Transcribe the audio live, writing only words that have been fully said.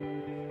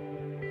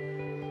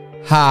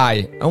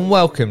Hi and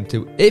welcome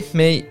to It's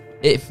Me,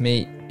 it's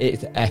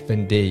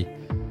FND.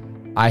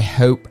 I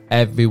hope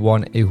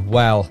everyone is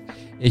well.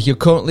 If you're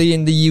currently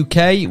in the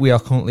UK, we are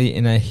currently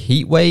in a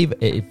heat wave.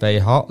 It is very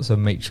hot, so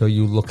make sure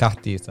you look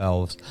after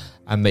yourselves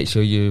and make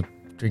sure you're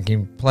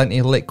drinking plenty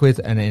of liquids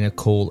and in a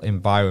cool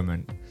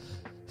environment.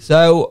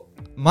 So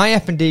my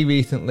FND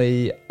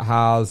recently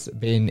has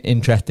been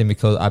interesting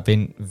because I've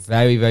been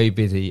very, very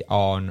busy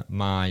on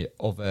my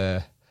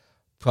other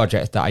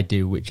projects that I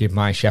do, which is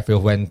my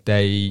Sheffield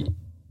Wednesday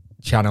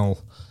channel,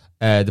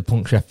 the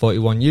Punk Chef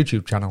 41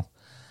 YouTube channel.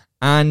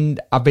 And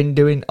I've been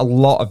doing a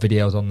lot of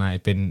videos on there.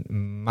 It's been a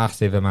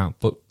massive amount.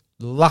 But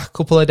the last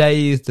couple of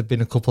days, there've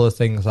been a couple of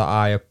things that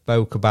I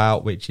spoke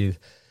about, which is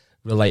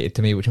related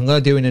to me, which I'm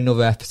going to do in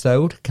another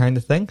episode kind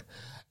of thing.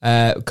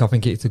 I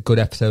think it's a good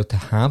episode to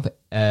have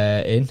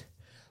in.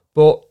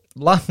 But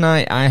last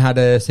night I had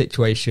a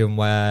situation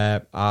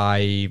where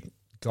I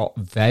got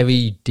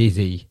very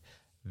dizzy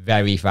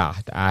very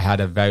fast. I had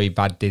a very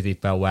bad dizzy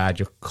spell where I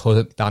just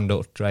couldn't stand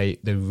up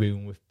straight. The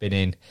room was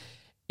spinning.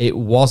 It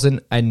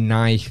wasn't a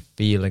nice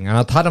feeling. And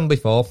I'd had them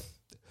before,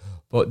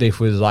 but this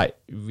was like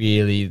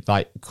really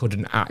like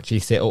couldn't actually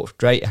sit up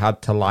straight.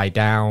 Had to lie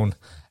down.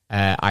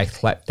 I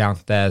slept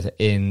downstairs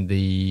in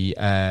the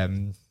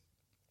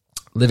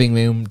living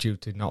room due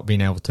to not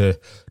being able to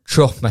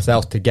trust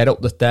myself to get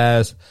up the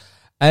stairs.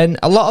 And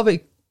a lot of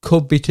it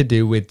could be to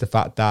do with the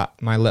fact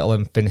that my little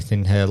one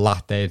finishing her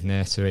last day of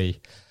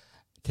nursery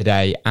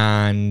today,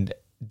 and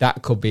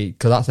that could be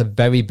because that's a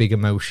very big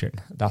emotion.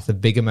 That's a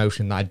big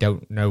emotion that I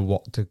don't know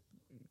what to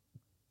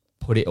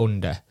put it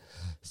under.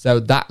 So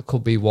that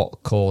could be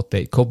what caused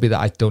it. It could be that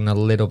I've done a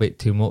little bit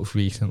too much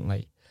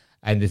recently,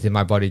 and this is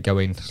my body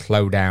going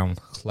slow down,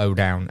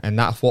 and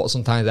that's what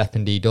sometimes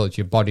FND does.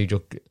 Your body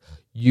just,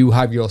 you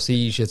have your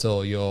seizures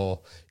or your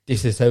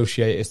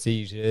disassociated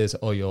seizures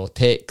or your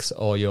tics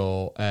or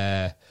your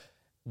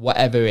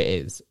whatever it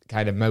is,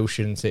 kind of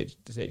motion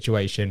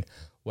situation,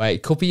 where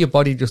it could be your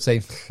body just saying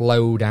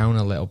slow down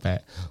a little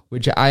bit,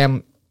 which I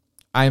am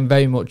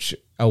very much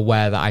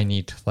aware that I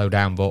need to slow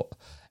down, but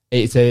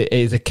it's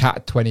a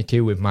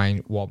catch-22 with my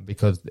one,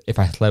 because if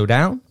I slow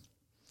down,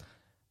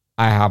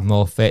 I have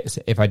more fits.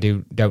 If I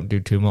don't do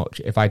too much.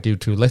 If I do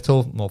too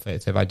little, more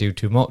fits. If I do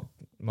too much,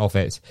 more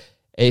fits.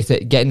 It's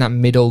getting that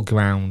middle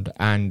ground,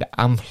 and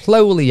I'm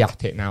slowly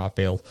at it now, I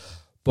feel.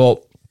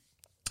 But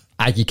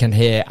as you can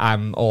hear,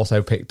 I'm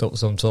also picked up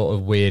some sort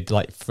of weird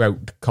like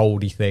throat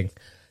coldy thing.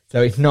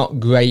 So it's not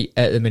great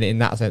at the minute in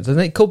that sense. And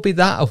it could be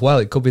that as well.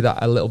 It could be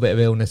that a little bit of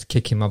illness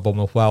kicking my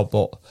bum as well.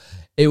 But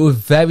it was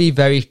very,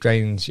 very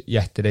strange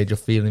yesterday,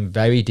 just feeling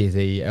very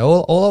dizzy.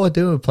 All I was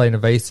doing was playing a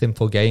very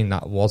simple game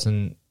that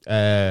wasn't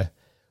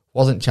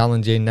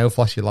challenging, no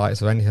flashy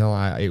lights or anything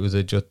like that. It was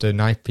just a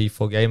nice,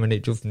 peaceful game, and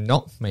it just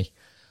knocked me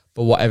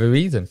for whatever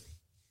reason.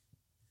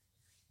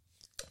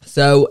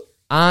 So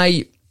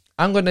I'm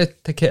going to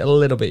take it a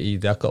little bit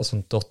easy. I've got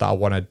some stuff that I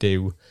want to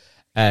do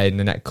in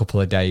the next couple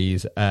of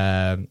days,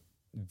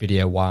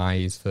 video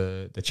wise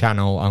for the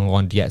channel. I'm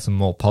going to get some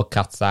more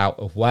podcasts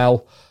out as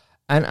well,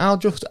 and I'll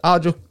just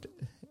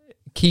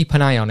keep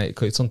an eye on it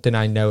because it's something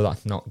I know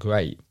that's not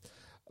great.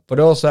 But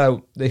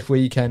also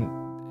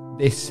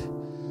this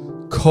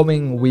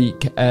coming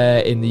week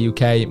in the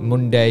UK,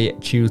 Monday,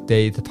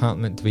 Tuesday, it's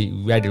apparently meant to be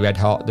red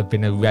hot. There's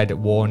been a red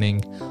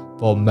warning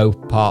for most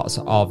parts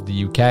of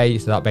the UK,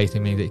 so that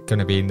basically means it's going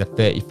to be in the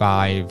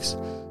 35s,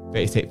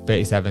 36,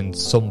 37,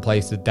 some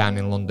places down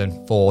in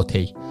London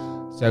 40.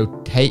 So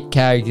take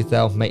care of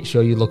yourself, make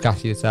sure you look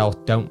after yourself,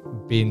 don't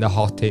be in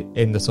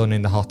the sun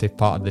in the hottest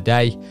part of the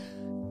day.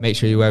 Make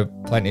sure you wear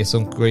plenty of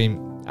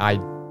sunscreen. I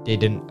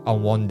didn't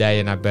on one day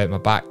and I burnt my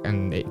back,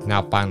 and it's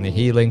now finally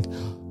healing.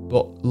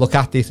 But look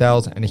after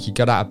yourselves, and if you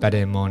got out of bed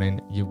in the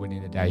morning, you're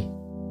winning the day.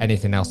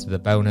 Anything else is a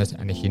bonus,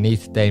 and if you need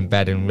to stay in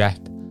bed and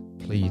rest,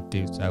 please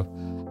do so.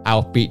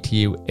 I'll speak to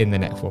you in the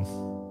next one.